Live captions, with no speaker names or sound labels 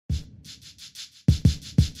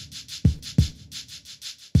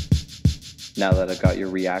Now that I got your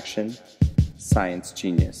reaction, science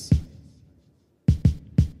genius.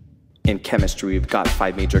 In chemistry, we've got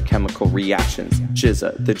 5 major chemical reactions.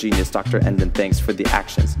 GZA, the genius Dr. Emdin thanks for the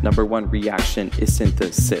actions. Number 1 reaction is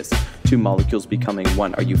synthesis. 2 molecules becoming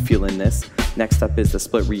 1. Are you feeling this? Next up is the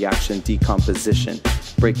split reaction, decomposition.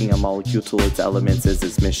 Breaking a molecule to its elements is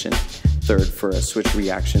its mission. Third, for a switch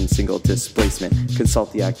reaction, single displacement.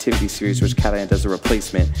 Consult the activity series which cation does a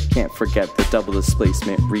replacement. Can't forget the double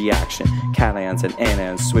displacement reaction. Cations and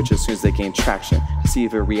anions switch as soon as they gain traction. To see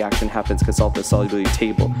if a reaction happens, consult the solubility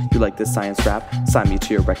table. You like this science rap? Sign me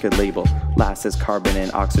to your record label. Last is carbon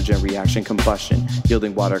and oxygen reaction, combustion.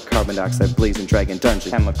 Yielding water, carbon dioxide, blazing dragon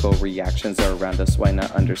dungeon. Chemical reactions are around us, why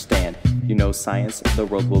not understand? You know science, the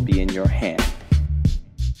world will be in your hand.